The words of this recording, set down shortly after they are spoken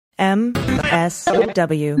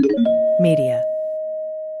MSW Media.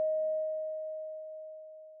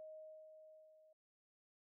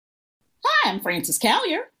 Hi, I'm Frances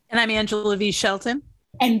Callier. And I'm Angela V. Shelton.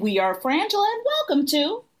 And we are Frangela, and welcome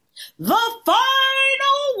to The Final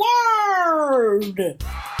Word.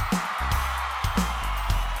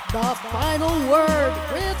 The Final Word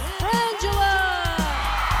with Frangela.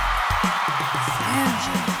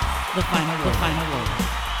 The final word. The final word.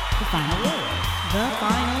 The final word. The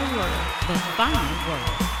final word. The final word.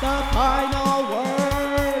 The Final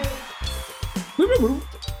Word.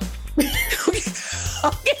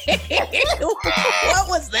 Okay. What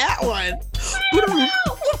was that one? What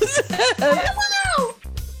was that? I don't know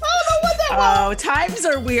what that was. Oh, times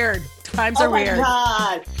are weird. Times are weird.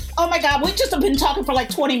 Oh my God. We just have been talking for like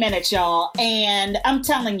 20 minutes, y'all. And I'm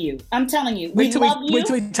telling you, we love you. Wait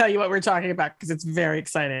till we tell you what we're talking about, because it's very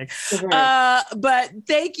exciting. But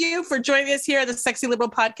thank you for joining us here at the Sexy Liberal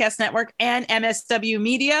Podcast Network and MSW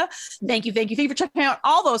Media. Thank you for checking out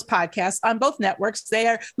all those podcasts on both networks.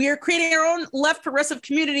 We are creating our own left progressive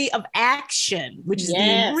community of action, which is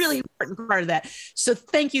the really important part of that. So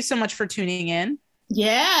thank you so much for tuning in.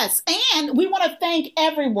 Yes. And we want to thank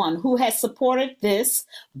everyone who has supported this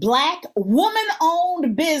Black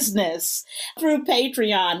woman-owned business through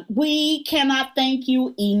Patreon. We cannot thank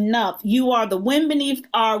you enough. You are the wind beneath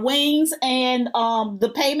our wings and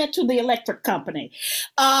the payment to the electric company.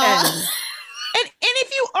 And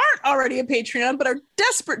if you aren't already a Patreon but are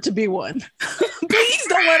desperate to be one, please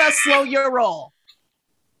don't let us slow your roll.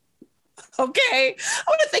 Okay, I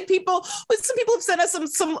want to thank people. Some people have sent us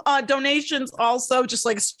some donations, also just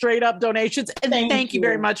like straight up donations, and thank you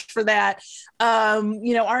very much for that.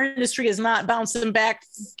 Our industry is not bouncing back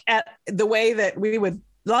at the way that we would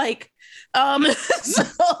like. So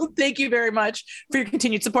thank you very much for your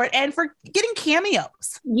continued support and for getting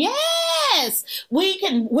cameos. Yes, we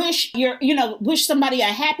can wish somebody a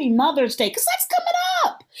happy Mother's Day, because that's coming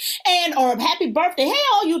up, or a happy birthday. Hey,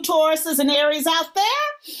 all you Tauruses and Aries out there.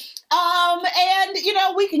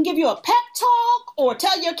 We can give you a pep talk or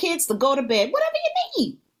tell your kids to go to bed, whatever you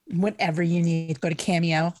need. Whatever you need, go to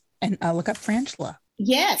Cameo and look up Frangela.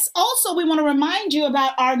 Yes. Also, we want to remind you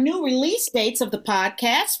about our new release dates of the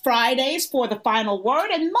podcast: Fridays for The Final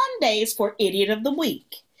Word and Mondays for Idiot of the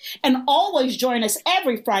Week. And always join us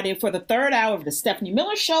every Friday for the third hour of the Stephanie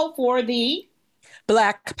Miller Show for the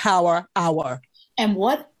Black Power Hour. And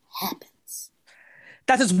what happens?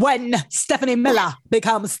 That is when Stephanie Miller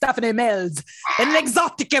becomes Stephanie Mills in an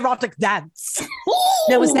exotic erotic dance.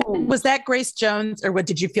 Now, was that Grace Jones, or what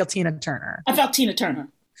did you feel Tina Turner? I felt Tina Turner.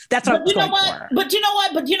 That's what I was going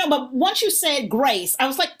for. But once you said Grace, I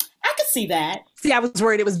was like, I could see that. See, I was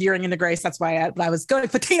worried it was veering into Grace. That's why I was going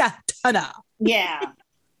for Tina Turner. Yeah.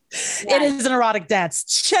 It is an erotic dance.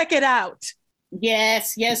 Check it out.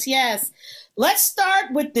 Yes. Let's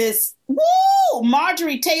start with this. Woo!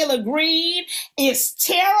 Marjorie Taylor Greene is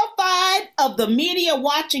terrified of the media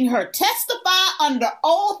watching her testify under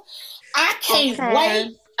oath. I can't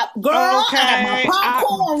wait. Girl, I have my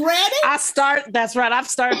popcorn ready. That's right. I've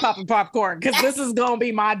started popping popcorn because this is going to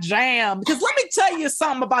be my jam. Because let me tell you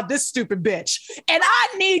something about this stupid bitch. And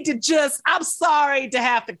I'm sorry to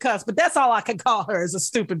have to cuss, but that's all I can call her, is a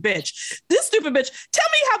stupid bitch. This stupid bitch. Tell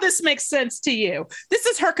me how this makes sense to you. This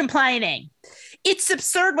is her complaining. It's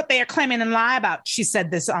absurd what they are claiming and lie about. She said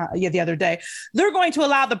this the other day. They're going to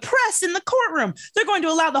allow the press in the courtroom. They're going to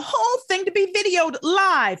allow the whole thing to be videoed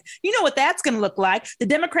live. You know what that's going to look like. The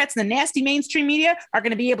Democrats and the nasty mainstream media are going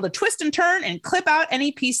to be able to twist and turn and clip out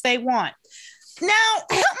any piece they want. Now, help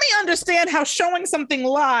me understand how showing something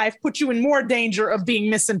live puts you in more danger of being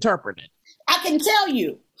misinterpreted. I can tell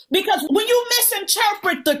you. Because when you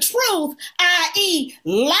misinterpret the truth, i.e.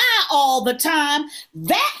 lie all the time,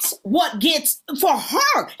 that's what gets for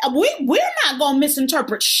her. We're not going to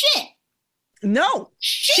misinterpret shit. No.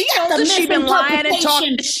 She knows that she's been lying and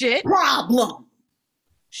talking shit. Problem.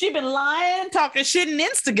 She's been lying, talking shit, and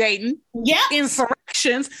instigating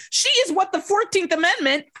insurrections. She is what the 14th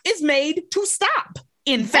Amendment is made to stop,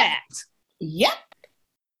 in fact. Yep.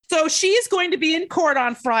 So she is going to be in court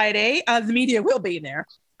on Friday. The media will be there.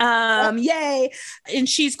 Yay. And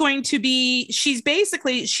she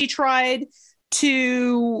tried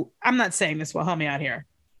to, I'm not saying this well, help me out here.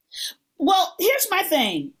 Well, here's my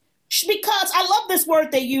thing. Because I love this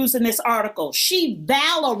word they use in this article. She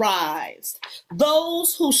valorized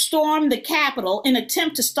those who stormed the Capitol in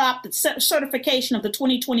attempt to stop the certification of the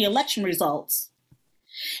 2020 election results.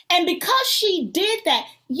 And because she did that,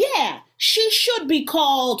 she should be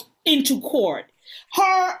called into court.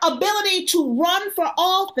 Her ability to run for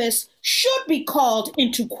office should be called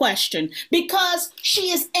into question because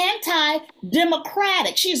she is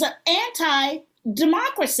anti-democratic. She's an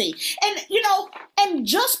anti-democracy. And, and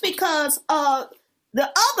just because the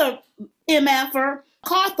other MFer,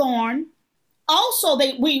 Cawthorn, also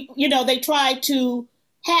they tried to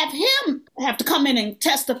have him have to come in and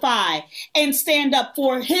testify and stand up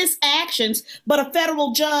for his actions, but a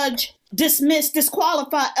federal judge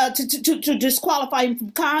disqualify him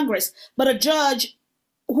from Congress. But a judge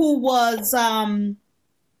who was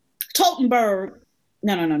Totenberg.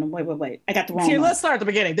 No, wait. I got the wrong one. Let's start at the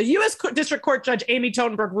beginning. The U.S. District Court Judge Amy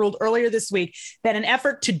Totenberg ruled earlier this week that an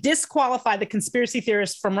effort to disqualify the conspiracy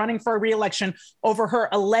theorist from running for re-election over her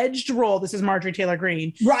alleged role, this is Marjorie Taylor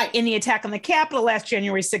Greene, right, in the attack on the Capitol last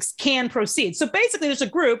January 6th can proceed. So basically, there's a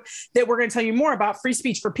group that we're going to tell you more about, Free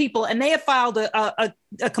Speech for People, and they have filed a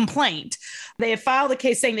complaint. They have filed a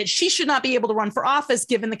case saying that she should not be able to run for office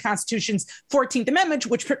given the Constitution's 14th Amendment,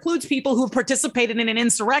 which precludes people who have participated in an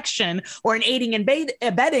insurrection or in aiding and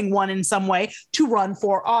abetting one in some way to run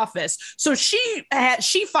for office. So she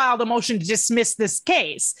filed a motion to dismiss this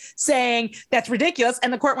case, saying that's ridiculous.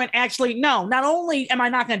 And the court went, actually, no, not only am I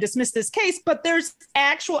not going to dismiss this case, but there's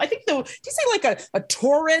actual, I think, do you say like a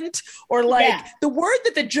torrent or the word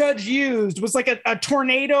that the judge used was like a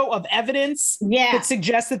tornado of evidence that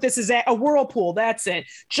suggests that this is a whirlpool. That's it.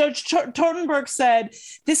 Judge Totenberg said,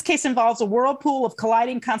 this case involves a whirlpool of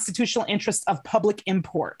colliding constitutional interests of public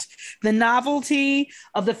import. The novelty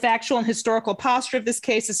of the factual and historical posture of this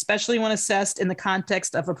case, especially when assessed in the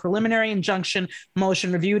context of a preliminary injunction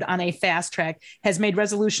motion reviewed on a fast track, has made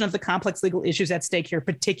resolution of the complex legal issues at stake here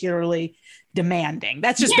particularly demanding.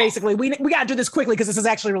 That's just basically, we got to do this quickly because this is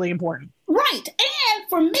actually really important. Right. And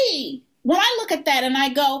for me, when I look at that and I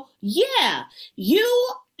go, yeah,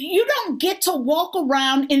 you don't get to walk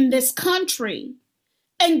around in this country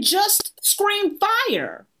and just scream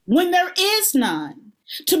fire when there is none.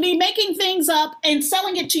 To be making things up and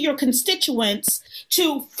selling it to your constituents,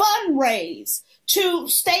 to fundraise, to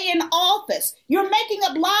stay in office. You're making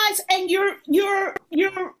up lies and you're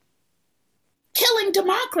killing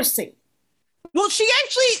democracy. Well, she's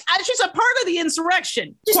a part of the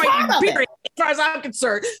insurrection. She's part of it. As far as I'm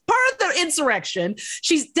concerned, part of the insurrection.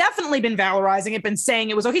 She's definitely been valorizing it, been saying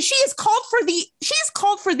it was okay. She has called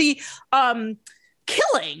for the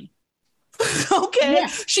killing. Okay. Yeah.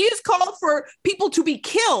 She has called for people to be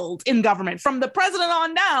killed in government, from the president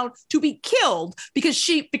on down, to be killed because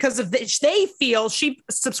they feel she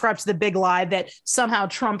subscribes to the big lie that somehow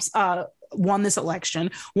Trump's won this election,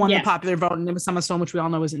 won the popular vote, and it was some which we all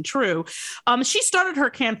know isn't true. She started her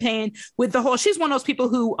campaign with she's one of those people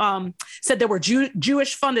who said there were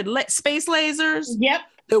Jewish funded space lasers. Yep.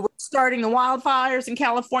 They were starting the wildfires in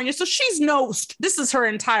California. So this is her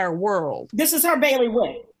entire world. This is her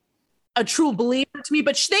bailiwick. A true believer to me,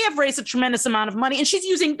 but they have raised a tremendous amount of money and she's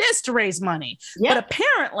using this to raise money. Yep. But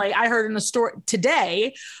apparently I heard in the story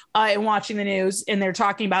today and watching the news, and they're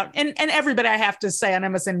talking about, and everybody, I have to say, on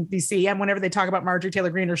MSNBC, and whenever they talk about Marjorie Taylor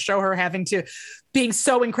Greene or show her being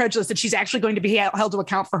so incredulous that she's actually going to be held to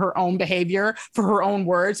account for her own behavior, for her own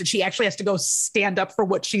words, and she actually has to go stand up for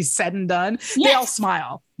what she's said and done. Yes. They all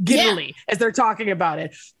smile giddily as they're talking about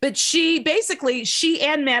it. But she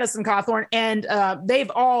and Madison Cawthorn, and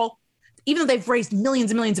they've all, even though they've raised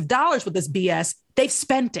millions and millions of dollars with this BS, they've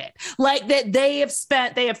spent it. Like that,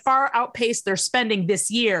 they have far outpaced their spending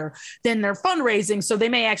this year than their fundraising. So they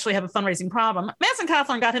may actually have a fundraising problem. Madison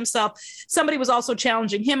Cawthorn got himself, somebody was also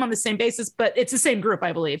challenging him on the same basis, but it's the same group,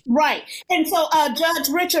 I believe. Right. And so Judge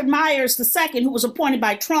Richard Myers II, who was appointed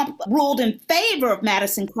by Trump, ruled in favor of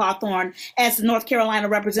Madison Cawthorn as the North Carolina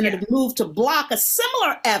representative, moved to block a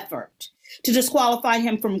similar effort to disqualify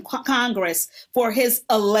him from Congress for his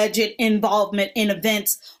alleged involvement in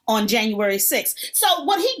events on January 6th. So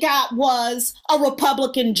what he got was a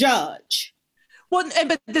Republican judge. Well,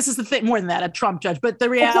 but this is the thing, more than that, a Trump judge. But the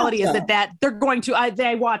reality is that they're going to,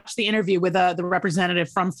 I watched the interview with the representative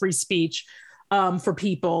from Free Speech for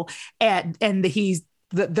People, and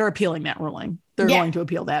they're appealing that ruling. They're going to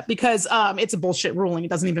appeal that because it's a bullshit ruling. It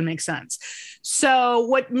doesn't even make sense. So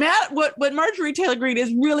what Marjorie Taylor Greene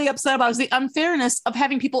is really upset about is the unfairness of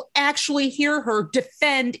having people actually hear her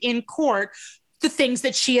defend in court the things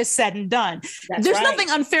that she has said and done. There's nothing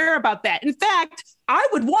unfair about that. In fact, I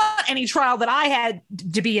would want any trial that I had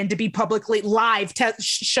to be in to be publicly live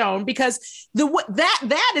shown, because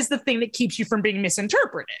that is the thing that keeps you from being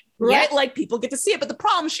misinterpreted, right? Yeah. Like people get to see it. But the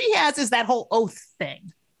problem she has is that whole oath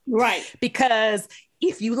thing. Right. Because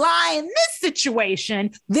if you lie in this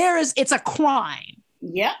situation, it's a crime.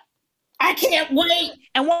 Yep. I can't wait.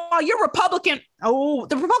 And while you're Republican, the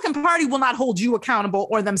Republican Party will not hold you accountable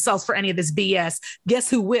or themselves for any of this BS. Guess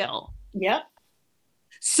who will? Yep.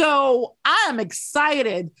 So I am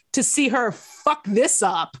excited to see her fuck this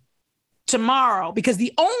up tomorrow, because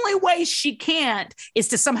the only way she can't is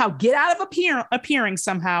to somehow get out of appearing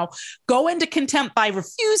somehow, go into contempt by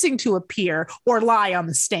refusing to appear, or lie on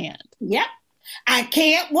the stand. Yep. I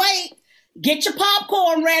can't wait. Get your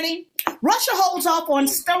popcorn ready. Russia holds off on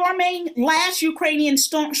storming last Ukrainian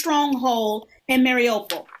stronghold in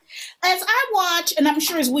Mariupol. As I watch, and I'm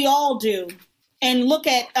sure as we all do, and look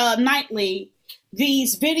at nightly,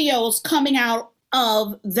 these videos coming out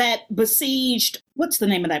of that besieged, what's the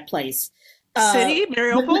name of that place? City,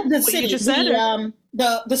 Mariupol? The city,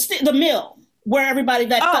 the mill, where everybody,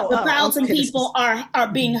 the 1,000 people are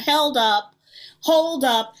being held up.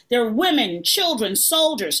 There are women, children,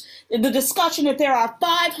 soldiers. The discussion that there are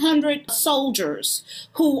 500 soldiers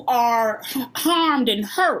who are harmed and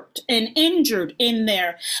hurt and injured in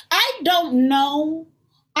there. I don't know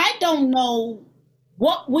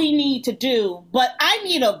what we need to do, but I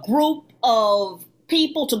need a group of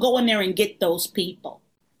people to go in there and get those people.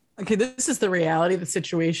 Okay, this is the reality of the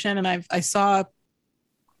situation. And I saw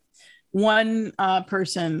one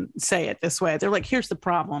person say it this way. They're like, here's the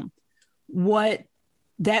problem. What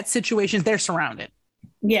that situation, they're surrounded.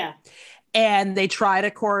 Yeah. And they tried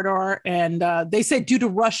a corridor, and they said due to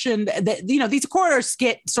Russian, these corridors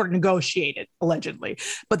get sort of negotiated, allegedly.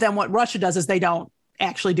 But then what Russia does is they don't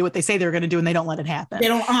actually do what they say they're going to do, and they don't let it happen. They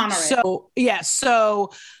don't honor it.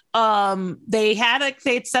 So they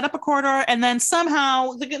had set up a corridor, and then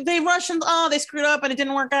somehow they Russians, they screwed up and it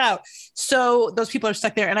didn't work out. So those people are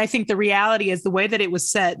stuck there. And I think the reality is the way that it was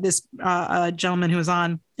set, this gentleman who was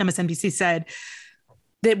on MSNBC said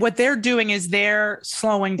that what they're doing is they're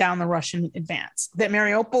slowing down the Russian advance. That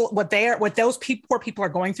Mariupol, what those poor people are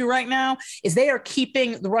going through right now is they are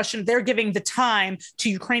keeping they're giving the time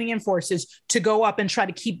to Ukrainian forces to go up and try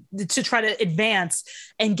to advance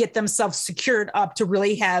and get themselves secured up to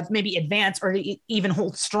really have maybe advance or even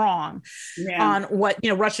hold strong on what,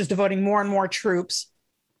 Russia's devoting more and more troops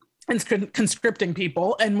and conscripting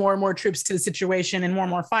people and more troops to the situation and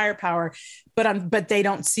more firepower, but they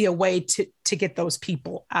don't see a way to get those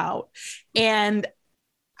people out. And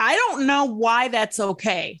I don't know why that's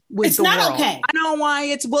okay with it's the not world. okay. I don't know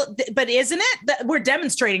why but isn't it that we're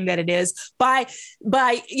demonstrating that it is by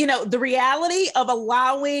the reality of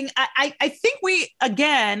allowing, I think we,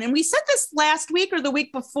 again, and we said this last week or the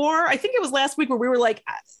week before, I think it was last week, where we were like,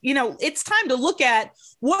 it's time to look at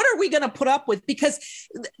what are we going to put up with, because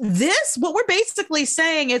what we're basically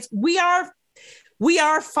saying is we are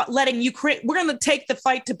letting Ukraine, we're going to take the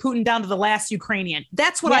fight to Putin down to the last Ukrainian.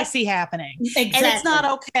 That's what I see happening. Exactly. And it's not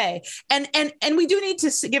okay. And we do need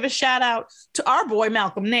to give a shout out to our boy,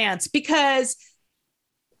 Malcolm Nance, because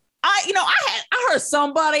I heard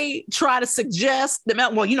somebody try to suggest that,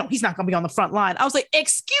 he's not going to be on the front line. I was like,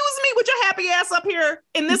 excuse me, with your happy ass up here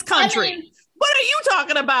in this country. What are you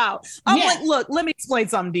talking about? I'm like, look, let me explain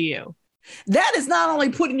something to you. That is not only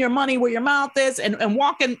putting your money where your mouth is and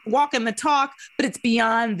walking the talk, but it's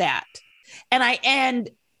beyond that. And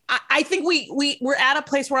I think we're at a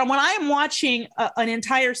place where when I am watching an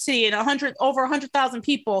entire city and over 100,000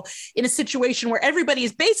 people in a situation where everybody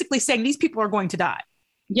is basically saying these people are going to die.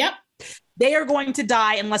 Yep. They are going to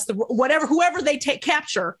die unless whoever they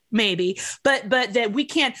capture, maybe, but that we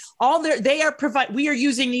can't, we are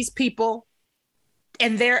using these people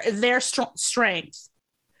and their strength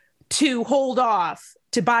to hold off,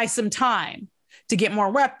 to buy some time, to get more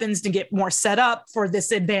weapons, to get more set up for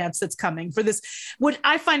this advance that's coming, for this, what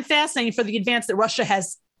I find fascinating, for the advance that Russia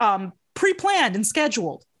has pre-planned and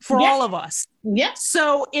scheduled for all of us. Yeah.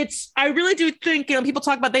 So I really do think, people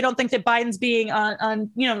talk about, they don't think that Biden's being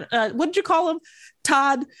what did you call him?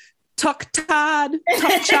 Todd.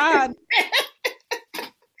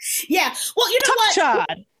 Yeah. Well, you know what?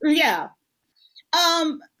 Chad. Yeah.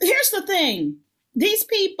 Here's the thing. These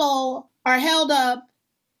people are held up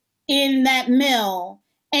in that mill,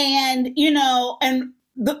 and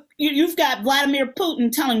you've got Vladimir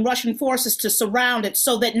Putin telling Russian forces to surround it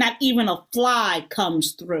so that not even a fly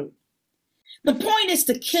comes through. The point is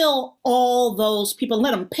to kill all those people,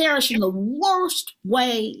 let them perish in the worst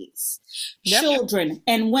ways, children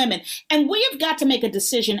and women. And we have got to make a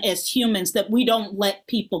decision as humans that we don't let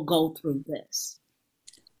people go through this.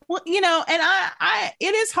 Well, and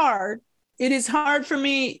it is hard. It is hard for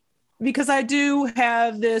me because I do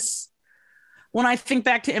have this, when I think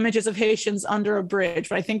back to images of Haitians under a bridge,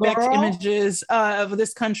 when I think back to images of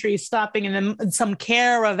this country stopping in some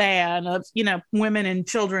caravan of, women and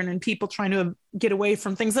children and people trying to get away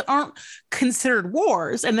from things that aren't considered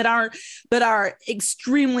wars and that are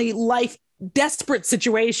extremely life desperate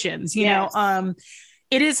situations,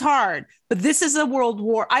 it is hard, but this is a world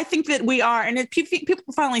war. I think that we are, and people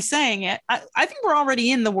are finally saying it. I think we're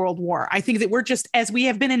already in the world war. I think that we're just, as we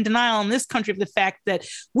have been in denial in this country of the fact that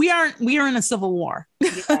we are in a civil war.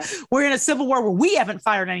 Yeah. We're in a civil war where we haven't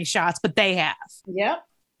fired any shots, but they have. Yep.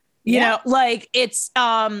 It's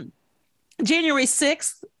January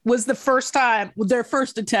 6th was their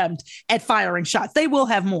first attempt at firing shots. They will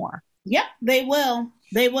have more. Yep, they will.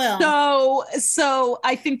 They will. So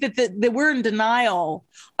I think that we're in denial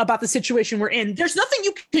about the situation we're in. There's nothing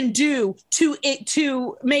you can do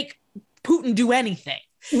to make Putin do anything.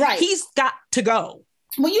 Right. He's got to go.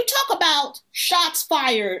 When you talk about shots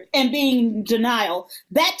fired and being in denial,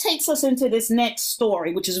 that takes us into this next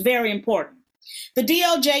story, which is very important. The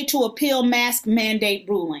DOJ to appeal mask mandate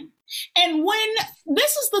ruling. And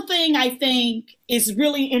this is the thing I think is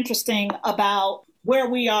really interesting about where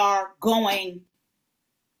we are going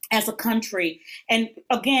as a country. And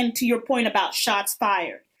again, to your point about shots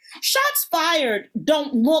fired. Shots fired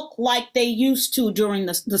don't look like they used to during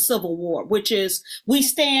the Civil War, which is we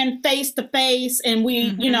stand face to face and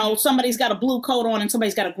we, somebody's got a blue coat on and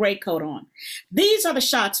somebody's got a gray coat on. These are the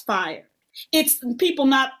shots fired. It's people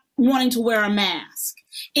not wanting to wear a mask.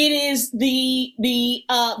 It is the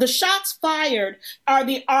shots fired are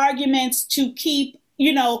the arguments to keep,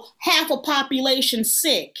 half a population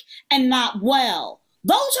sick and not well.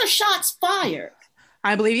 Those are shots fired.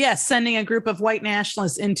 I believe, yes, sending a group of white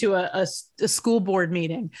nationalists into a school board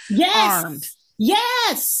meeting. Yes. Armed.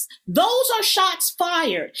 Yes. Those are shots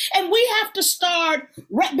fired. And we have to start,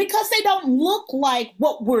 because they don't look like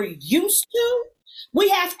what we're used to, we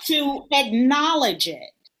have to acknowledge it.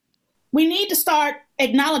 We need to start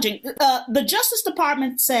acknowledging. The Justice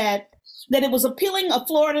Department said that it was appealing a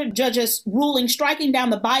Florida judge's ruling striking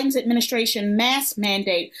down the Biden administration mask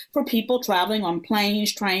mandate for people traveling on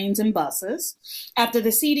planes, trains, and buses after the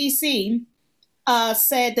CDC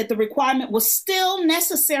said that the requirement was still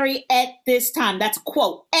necessary at this time. That's a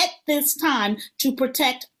quote, at this time, to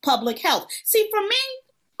protect public health. See, for me,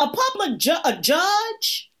 a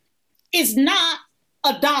judge is not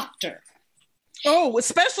a doctor. Oh,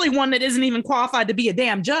 especially one that isn't even qualified to be a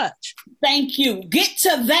damn judge. Thank you. Get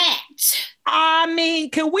to that. I mean,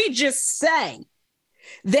 can we just say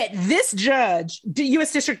that this judge, the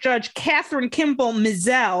U.S. District Judge Catherine Kimball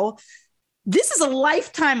Mizell, this is a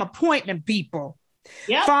lifetime appointment, people.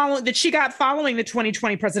 Yep. That she got following the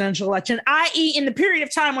 2020 presidential election, i.e. in the period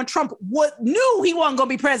of time when Trump knew he wasn't going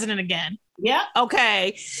to be president again. Yeah.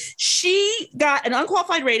 Okay. She got an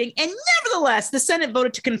unqualified rating, and nevertheless, the Senate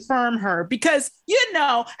voted to confirm her because, and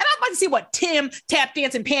I'd like to see what Tim Tap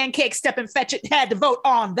Dancing Pancake Step and Fetch It had to vote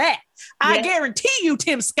on that. Yeah. I guarantee you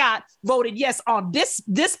Tim Scott voted yes on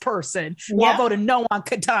this person while voting no on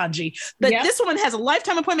Ketanji. But this woman has a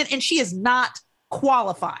lifetime appointment and she is not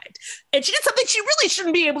qualified. And she did something she really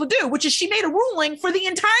shouldn't be able to do, which is she made a ruling for the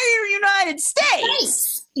entire United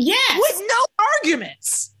States. Yes. With no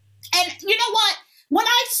arguments. And you know what? When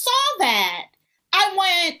I saw that,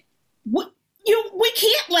 I went, we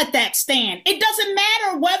can't let that stand. It doesn't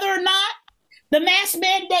matter whether or not the mask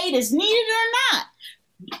mandate is needed or not.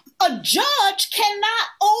 A judge cannot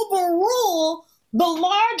overrule the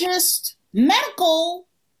largest medical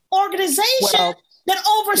organization that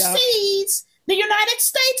oversees the United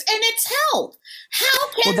States and its health.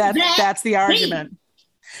 How can that's the argument.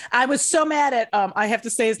 I was so mad at, I have to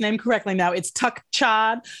say his name correctly now. It's Tuck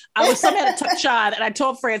Chad. I was so mad at Tuck Chad. And I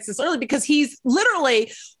told Francis earlier because he's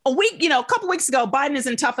literally a couple weeks ago, Biden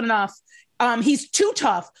isn't tough enough. He's too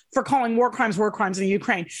tough for calling war crimes in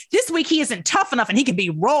Ukraine. This week, he isn't tough enough and he can be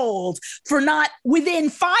rolled for not within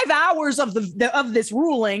 5 hours of this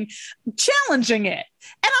ruling, challenging it.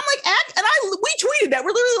 And I'm like, we tweeted that.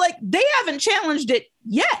 We're literally like, they haven't challenged it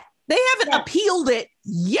yet. They haven't appealed it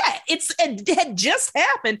yet. It had just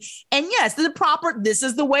happened. And yes, this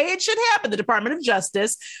is the way it should happen. The Department of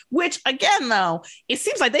Justice, which again, though, it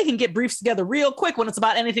seems like they can get briefs together real quick when it's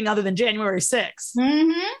about anything other than January 6th.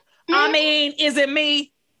 Mm-hmm. I mean, is it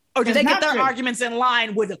me? Or do they get their arguments in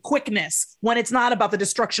line with a quickness when it's not about the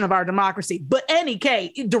destruction of our democracy? But any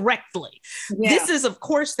case, directly. Yeah. This is, of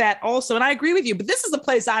course, that also. And I agree with you, but this is the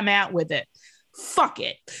place I'm at with it. Fuck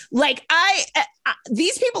it. Like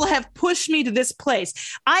these people have pushed me to this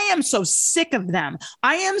place. I am so sick of them.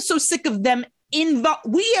 I am so sick of them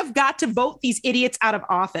we have got to vote these idiots out of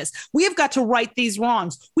office. We have got to right these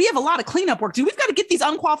wrongs. We have a lot of cleanup work to do. We've got to get these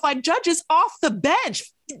unqualified judges off the bench.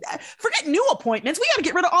 Forget new appointments. We got to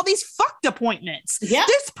get rid of all these fucked appointments. Yep.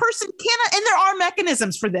 This person cannot, and there are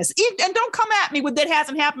mechanisms for this. And don't come at me with that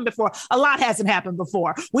hasn't happened before. A lot hasn't happened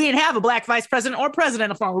before. We didn't have a black vice president or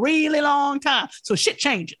president for a really long time. So shit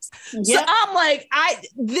changes. Yep. So I'm like,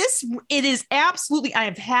 it is absolutely, I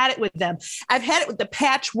have had it with them. I've had it with the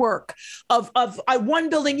patchwork of one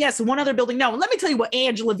building, yes, and one other building, no. And let me tell you what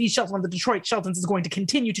Angela V. Shelton of the Detroit Sheltons is going to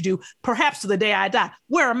continue to do, perhaps to the day I die: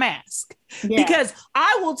 wear a mask. Yeah. Because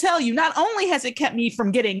I will tell you, not only has it kept me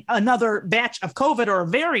from getting another batch of COVID or a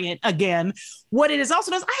variant again, what it is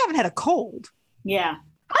also does, I haven't had a cold. Yeah.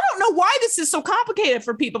 I don't know why this is so complicated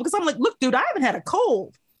for people, because I'm like, look, dude, I haven't had a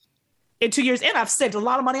cold in 2 years, and I've saved a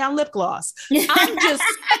lot of money on lip gloss. I'm just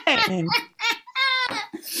saying. I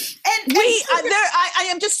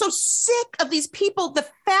am just so sick of these people. The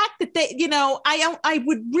fact that they,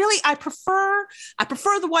 I prefer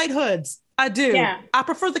the white hoods. I do. Yeah. I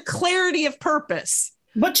prefer the clarity of purpose.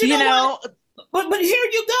 But you know what? But here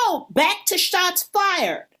you go. Back to shots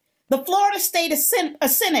fired. The Florida State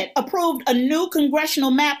Senate approved a new congressional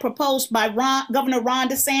map proposed by Governor Ron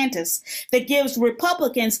DeSantis that gives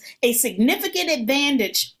Republicans a significant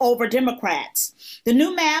advantage over Democrats. The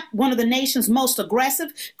new map, one of the nation's most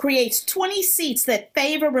aggressive, creates 20 seats that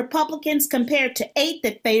favor Republicans compared to 8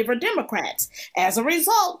 that favor Democrats. As a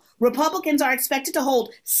result, Republicans are expected to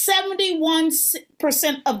hold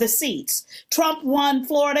 71% of the seats. Trump won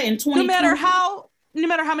Florida in 2020. No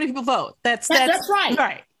matter how many people vote. That's right.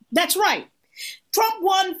 Right. That's right. Trump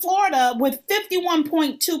won Florida with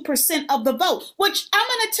 51.2% of the vote, which I'm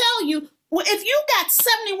going to tell you, if you got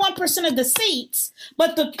 71% of the seats,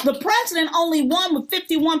 but the president only won with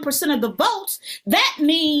 51% of the votes, that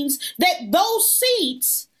means that those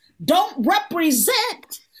seats don't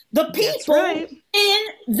represent the people in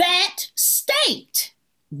that state.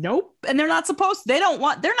 Nope. And they're not supposed to.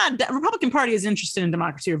 The Republican Party is interested in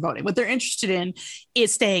democracy or voting. What they're interested in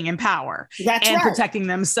is staying in power and protecting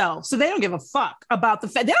themselves. So they don't give a fuck about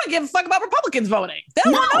they don't give a fuck about Republicans voting. They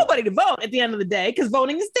don't want nobody to vote at the end of the day, because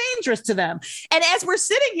voting is dangerous to them. And as we're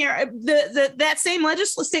sitting here, that same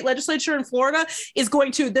state legislature in Florida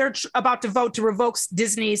they're about to vote to revoke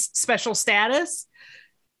Disney's special status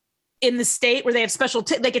in the state where they have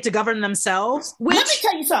they get to govern themselves. Let me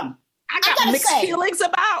tell you something. I got mixed feelings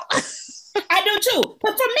about. I do too.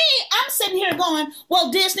 But for me, I'm sitting here going,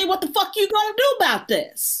 well, Disney, what the fuck you gonna do about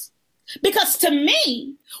this? Because to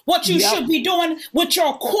me, what you should be doing with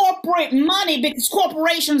your corporate money, because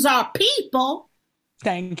corporations are people.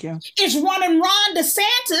 Thank you. Is running Ron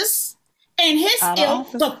DeSantis and his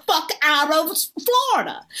ilk the fuck out of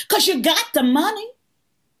Florida. Because you got the money.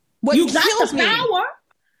 You got the power.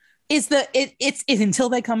 It's until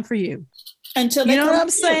they come for you. Until they know come what I'm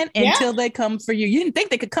saying? Yeah. Until they come for you. You didn't think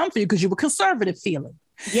they could come for you because you were conservative feeling.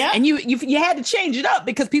 Yeah. And you had to change it up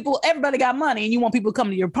because everybody got money and you want people to come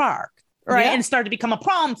to your park. Right. Yeah. And it started to become a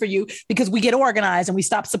problem for you because we get organized and we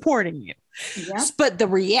stop supporting you. Yeah. But the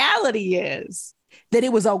reality is that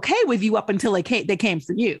it was okay with you up until they came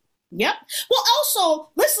for you. Yep. Well, also,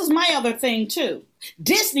 this is my other thing, too.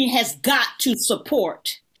 Disney has got to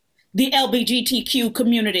support the LGBTQ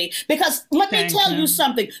community, because let me tell you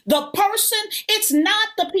something. It's not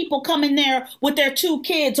the people coming there with their 2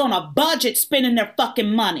 kids on a budget spending their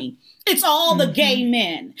fucking money. It's all the gay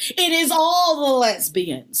men. It is all the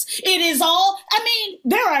lesbians.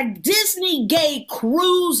 There are Disney gay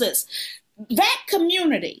cruises. That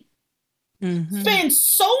community spends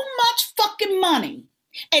so much fucking money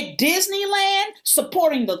at Disneyland,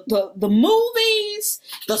 supporting the movies,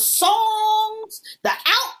 the songs, the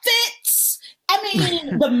outfits,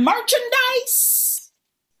 the merchandise.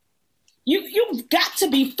 You've got to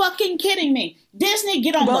be fucking kidding me. Disney,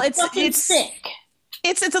 get on the fucking stick.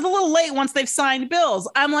 It's a little late once they've signed bills.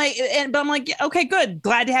 I'm like, okay, good.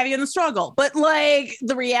 Glad to have you in the struggle. But like,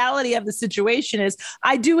 the reality of the situation is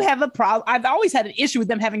I do have a problem. I've always had an issue with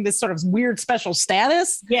them having this sort of weird special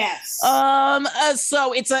status. Yes.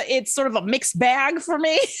 So it's sort of a mixed bag for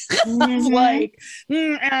me. But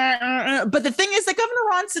the thing is that Governor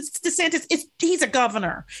Ron DeSantis he's a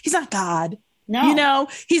governor. He's not God. No,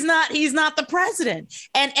 he's not the president.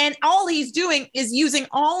 And all he's doing is using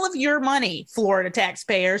all of your money, Florida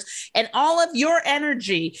taxpayers, and all of your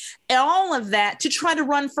energy and all of that to try to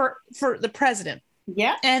run for the president.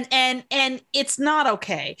 Yeah. And it's not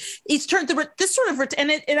okay. It's turned this sort of,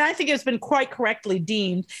 and I think it's been quite correctly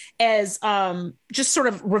deemed as just sort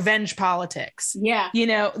of revenge politics. Yeah. You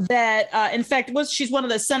know, that in fact she's one of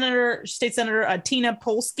the state senator Tina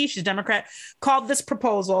Polsky, she's a Democrat, called this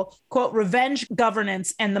proposal, quote, revenge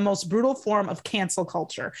governance and the most brutal form of cancel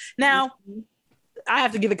culture. Now, I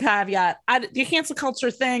have to give a caveat. The cancel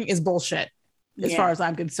culture thing is bullshit. As far as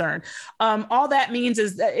I'm concerned, all that means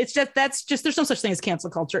is that there's no such thing as cancel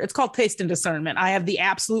culture. It's called taste and discernment. I have the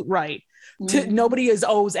absolute right to, nobody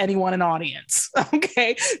owes anyone an audience.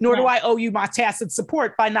 Okay. Nor do I owe you my tacit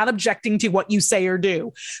support by not objecting to what you say or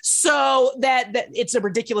do. So that it's a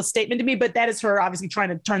ridiculous statement to me, but that is her obviously trying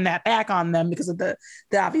to turn that back on them because of the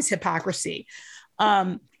obvious hypocrisy.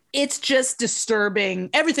 It's just disturbing.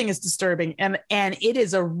 Everything is disturbing. And it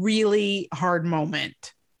is a really hard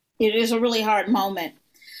moment. It is a really hard moment.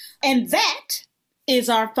 And that is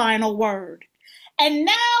our final word. And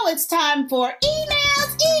now it's time for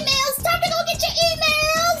emails. Time to go get your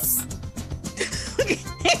emails.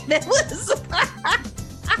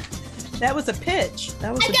 That was a pitch.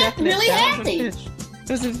 That was I got really happy. It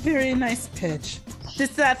was a very nice pitch.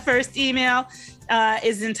 This first email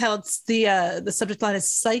is entitled, the subject line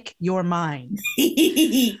is Psych Your Mind.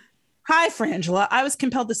 Hi, Frangela. I was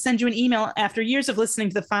compelled to send you an email after years of listening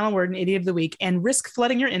to The Final Word and Idiot of the Week and risk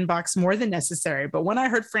flooding your inbox more than necessary. But when I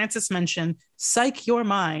heard Frances mention Psych Your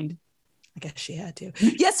Mind, I guess she had to.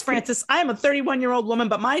 Yes, Frances, I am a 31-year-old woman,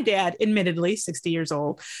 but my dad, admittedly 60 years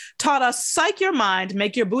old, taught us Psych Your Mind,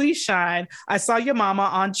 make your booty shine. I saw your mama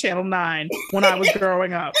on Channel 9 when I was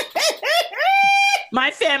growing up. My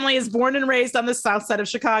family is born and raised on the south side of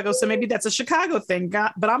Chicago, so maybe that's a Chicago thing,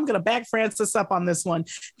 but I'm going to back Frances up on this one.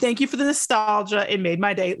 Thank you for the nostalgia. It made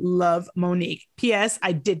my day. Love, Monique. P.S.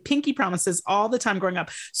 I did pinky promises all the time growing up,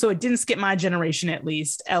 so it didn't skip my generation at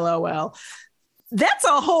least. LOL. That's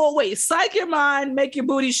a whole way. Psych your mind, make your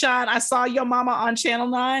booty shine. I saw your mama on Channel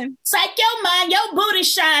 9. Psych your mind, your booty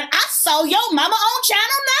shine. I saw your mama on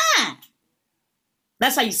Channel 9.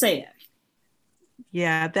 That's how you say it.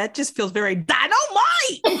 Yeah, that just feels very dynamite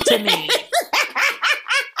to me.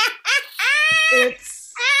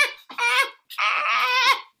 It's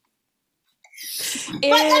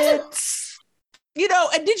you know,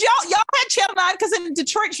 and did y'all had Channel 9? Because in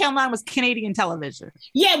Detroit, Channel 9 was Canadian television.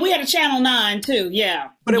 Yeah, we had a Channel 9 too.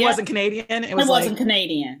 Yeah, but it wasn't Canadian. It wasn't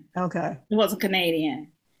Canadian. Okay, it wasn't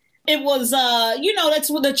Canadian. It was that's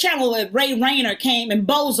where the channel that Ray Rayner came and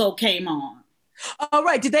Bozo came on. Oh,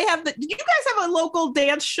 right. Did you guys have a local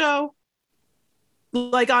dance show?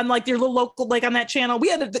 Like on your little local, like on that channel? We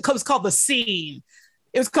had it was called The Scene.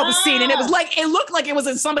 It was called The Scene. And it was like, it looked like it was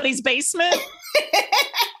in somebody's basement.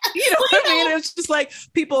 You know what I mean? It was just like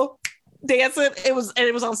people dancing. It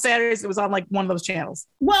was on Saturdays. It was on like one of those channels.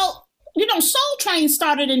 Well, Soul Train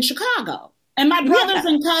started in Chicago. And my brothers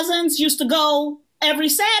and cousins used to go every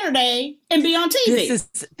Saturday and be on TV.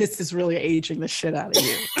 This is really aging the shit out of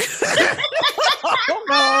you. Oh,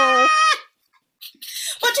 no.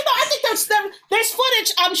 But I think there's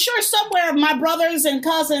footage, I'm sure, somewhere of my brothers and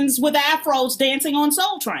cousins with afros dancing on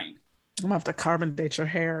Soul Train. I'm gonna have to carbon date your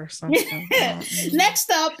hair or something. Next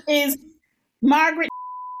up is Margaret.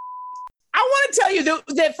 I want to tell you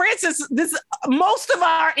that Frances, most of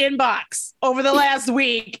our inbox over the last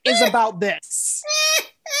week is about this.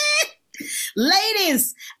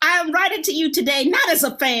 Ladies, I am writing to you today, not as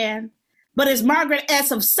a fan, but as Margaret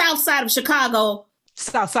S. of Southside of Chicago.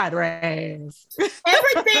 Southside Rays.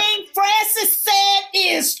 Everything Frances said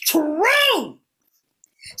is true.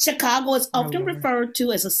 Chicago is often referred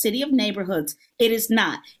to as a city of neighborhoods. It is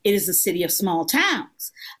not. It is a city of small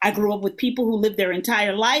towns. I grew up with people who lived their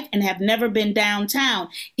entire life and have never been downtown,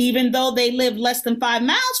 even though they lived less than 5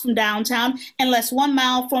 miles from downtown and less 1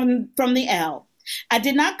 mile from the L. I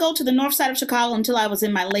did not go to the north side of Chicago until I was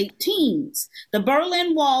in my late teens. The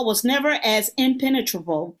Berlin Wall was never as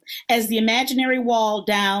impenetrable as the imaginary wall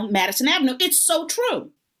down Madison Avenue. It's so true.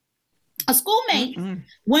 A schoolmate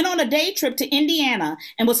went on a day trip to Indiana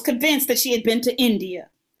and was convinced that she had been to India.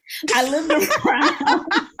 I lived around.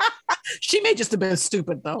 She may just have been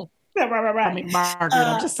stupid, though. Right. I mean, Margaret,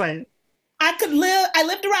 I'm just saying. I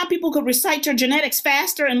lived around people who could recite your genetics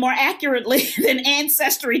faster and more accurately than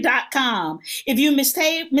Ancestry.com. If you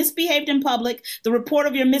misbehaved in public, the report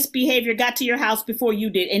of your misbehavior got to your house before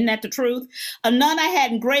you did. Isn't that the truth? A nun I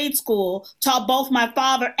had in grade school taught both my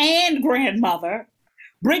father and grandmother.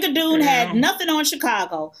 Brigadoon had nothing on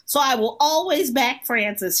Chicago, so I will always back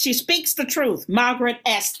Frances. She speaks the truth. Margaret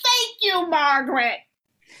S. Thank you, Margaret.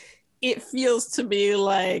 It feels to me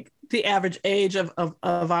like the average age of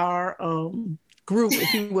our group,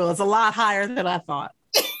 if you will, is a lot higher than I thought.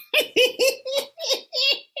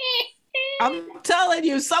 I'm telling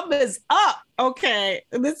you, something is up. Okay,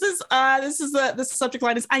 this is the subject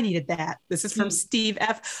line is I needed that. This is from Steve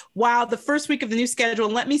F. Wow, the first week of the new schedule.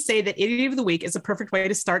 And let me say that Idiot of the Week is a perfect way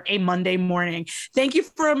to start a Monday morning. Thank you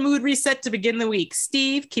for a mood reset to begin the week,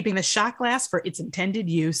 Steve. Keeping the shot glass for its intended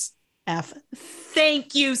use. F.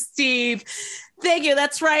 Thank you, Steve. Thank you.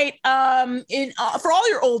 That's right. For all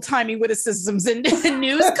your old timey witticisms and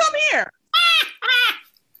news, come here.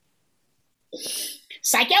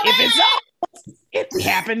 Psycho. If it's up, it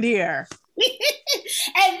happened here.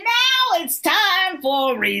 And now it's time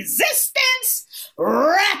for Resistance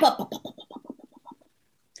Wrap Up.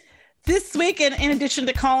 This week, in addition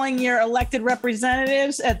to calling your elected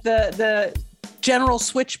representatives at the general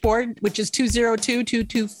switchboard, which is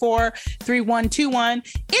 202-224-3121,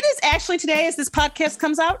 it is actually today, as this podcast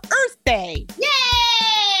comes out, Earth Day.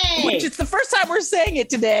 Yay! Which it's the first time we're saying it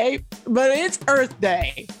today, but it's Earth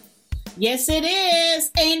Day. Yes, it is.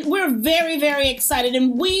 And we're very, very excited.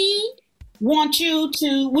 And we want to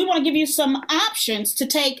give you some options to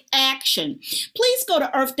take action. Please go to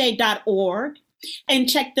earthday.org and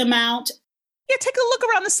check them out. Yeah, take a look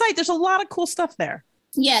around the site. There's a lot of cool stuff there.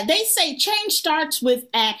 Yeah, they say change starts with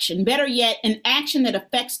action. Better yet, an action that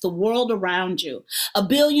affects the world around you. 1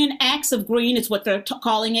 billion acts of green is what they're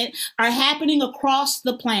calling it, are happening across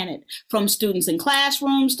the planet, from students in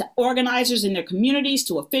classrooms to organizers in their communities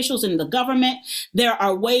to officials in the government. There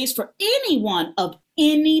are ways for anyone of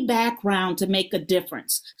any background to make a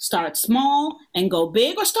difference. Start small and go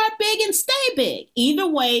big, or start big and stay big. Either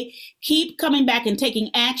way, keep coming back and taking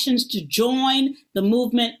actions to join the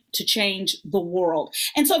movement to change the world.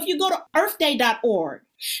 And so if you go to earthday.org,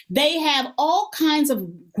 they have all kinds of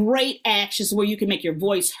great actions where you can make your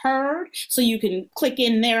voice heard. So you can click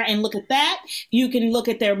in there and look at that. You can look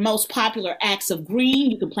at their most popular acts of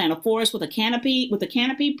green. You can plant a forest with a canopy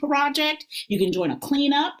project. You can join a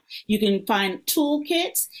cleanup. You can find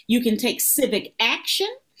toolkits. You can take civic action,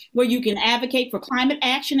 where you can advocate for climate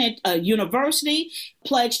action at a university,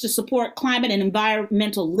 pledge to support climate and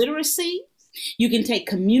environmental literacy. You can take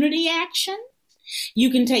community action. You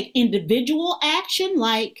can take individual action,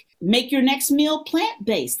 like make your next meal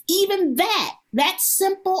plant-based. Even that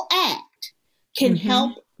simple act can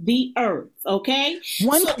help the earth, okay?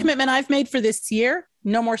 One commitment I've made for this year,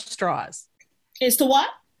 no more straws. Is to what?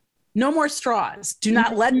 No more straws. Do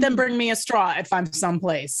not let them bring me a straw if I'm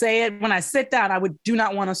someplace. Say it when I sit down, do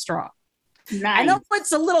not want a straw. Nice. I know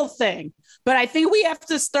it's a little thing, but I think we have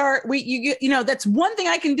to start. That's one thing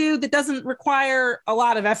I can do that doesn't require a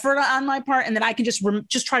lot of effort on my part, and that I can just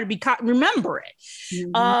try to remember it.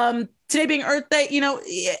 Today being Earth Day,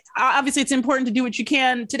 obviously it's important to do what you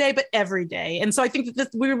can today, but every day. And so I think that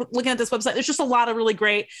we were looking at this website. There's just a lot of really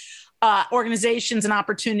great organizations and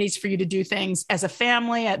opportunities for you to do things as a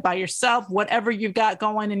family, by yourself, whatever you've got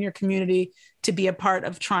going in your community, to be a part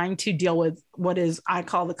of trying to deal with what I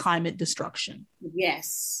call the climate destruction.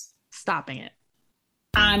 Yes. Stopping it.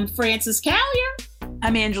 I'm Frances Callier.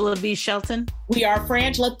 I'm Angela V. Shelton. We are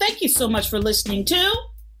Frangela. Thank you so much for listening to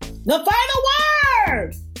The Final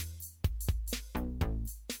Word.